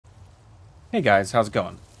Hey guys, how's it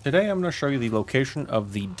going? Today I'm going to show you the location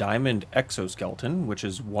of the Diamond Exoskeleton, which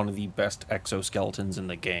is one of the best exoskeletons in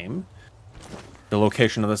the game. The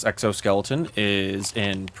location of this exoskeleton is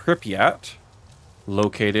in Pripyat,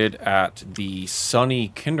 located at the Sunny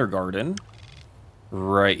Kindergarten,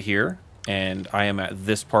 right here. And I am at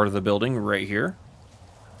this part of the building right here.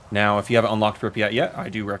 Now, if you haven't unlocked Pripyat yet, I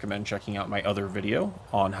do recommend checking out my other video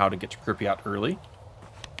on how to get to Pripyat early.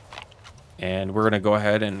 And we're going to go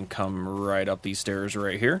ahead and come right up these stairs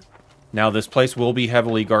right here. Now, this place will be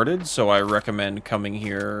heavily guarded, so I recommend coming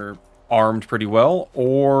here armed pretty well,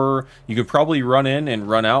 or you could probably run in and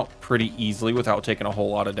run out pretty easily without taking a whole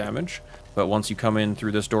lot of damage. But once you come in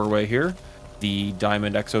through this doorway here, the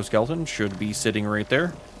Diamond Exoskeleton should be sitting right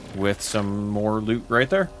there with some more loot right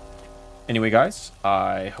there. Anyway, guys,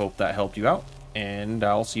 I hope that helped you out, and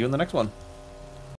I'll see you in the next one.